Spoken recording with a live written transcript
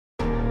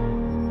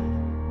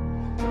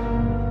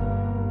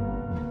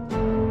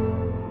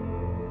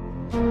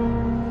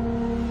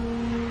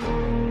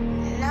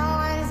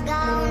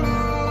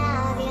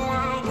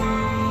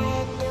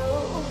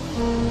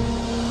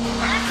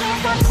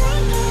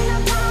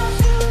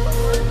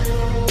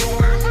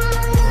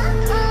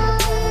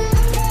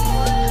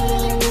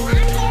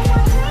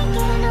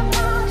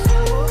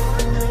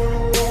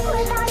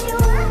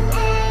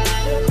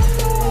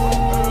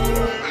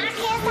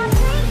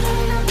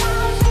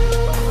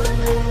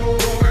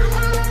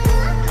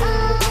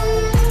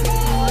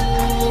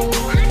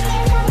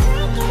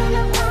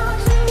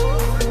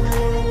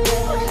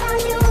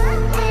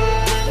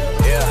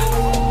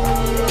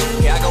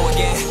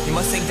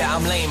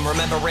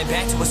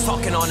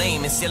on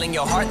aim and stealing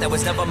your heart, that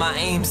was never my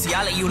aim. See,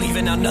 I let you leave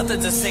and now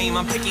nothing's the same.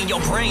 I'm picking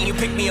your brain, you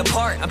pick me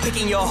apart. I'm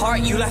picking your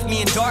heart, you left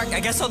me in dark. I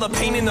guess all the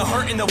pain and the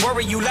hurt and the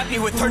worry you left me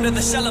with turned to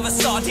the shell of a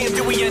saw. Damn,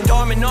 do we end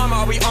arm in arm or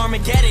are we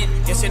Armageddon?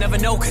 Guess you never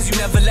know cause you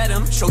never let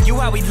him show you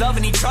how he love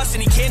and he trust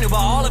and he can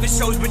about all of his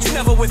shows, but you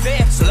never were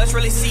there. So let's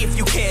really see if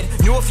you cared.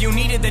 Knew if you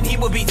needed then he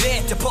would be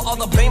there. To put all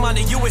the blame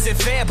onto you isn't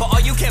fair, but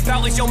all you care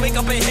about is your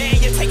makeup and hair.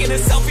 You're taking a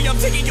selfie, I'm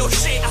taking your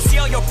shit. I see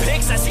all your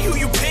pics, I see who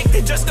you picked,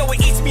 and just know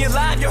it eats me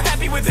alive. You're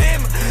happy with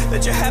him,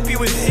 that you're happy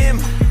with him.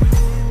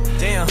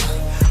 Damn,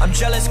 I'm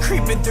jealous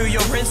creeping through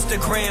your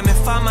Instagram and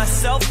find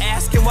myself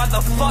asking why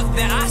the fuck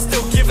that I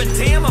still give a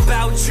damn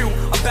about you,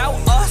 about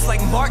us.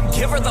 Like Mark,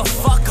 give her the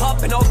fuck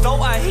up. And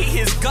although I hate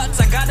his guts,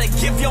 I gotta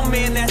give your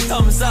man that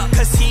thumbs up,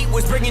 cause he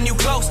was bringing you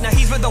close. Now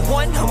he's with the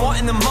one I'm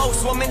wanting the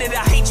most. 1 minute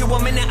I hate you,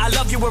 1 minute I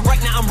love you, and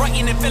right now I'm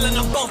writing and feeling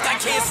them both. I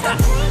can't stop.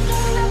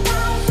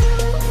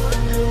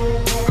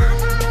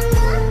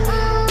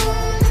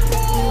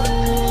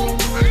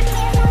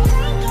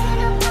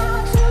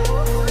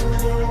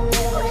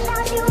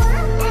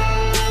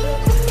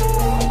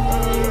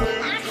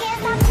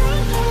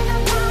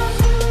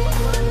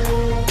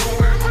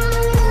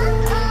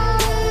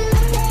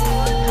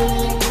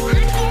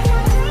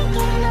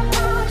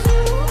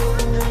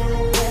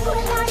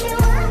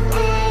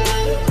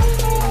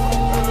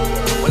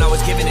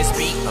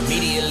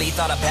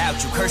 Thought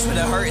about you, cursed with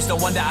a hurt, it's no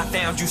wonder I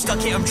found you. Stuck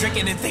here, I'm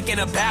drinking and thinking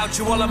about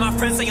you. All of my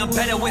friends say I'm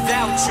better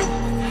without you.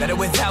 Better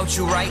without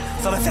you, right?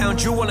 Thought I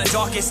found you on the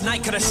darkest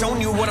night. Could've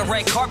shown you what a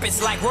red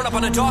carpet's like. Rode up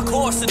on a dark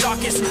horse the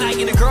darkest night.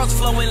 And the girl's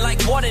flowing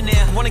like water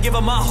now. Wanna give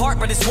her my heart,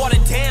 but it's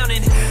watered down.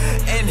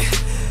 And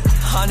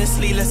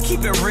honestly, let's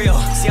keep it real.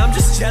 See, I'm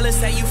just jealous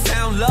that you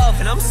found love,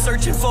 and I'm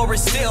searching for it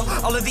still.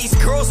 All of these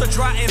girls are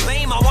dry and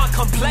lame. I want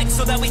complex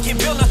so that we can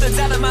build. Nothing's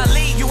out of my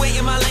league. You ain't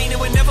in my lane,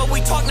 and whenever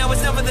we talk now,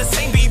 it's never the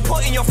same. Be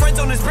putting your friends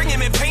on is bringing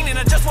me pain, and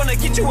I just wanna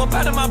get you up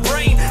out of my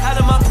brain, out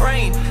of my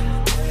brain.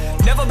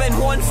 Never been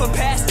one for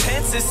past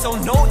tenses, so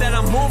know that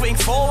I'm moving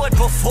forward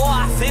before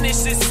I finish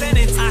this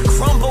sentence. I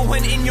crumble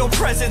when in your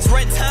presence,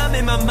 red time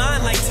in my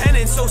mind like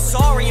tenants. So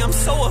sorry, I'm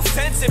so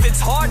offensive, it's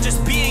hard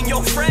just being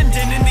your friend.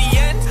 And in the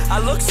end, I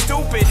look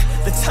stupid,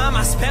 the time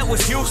I spent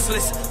was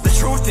useless. The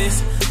truth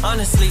is,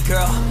 honestly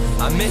girl,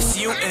 I miss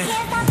you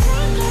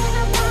and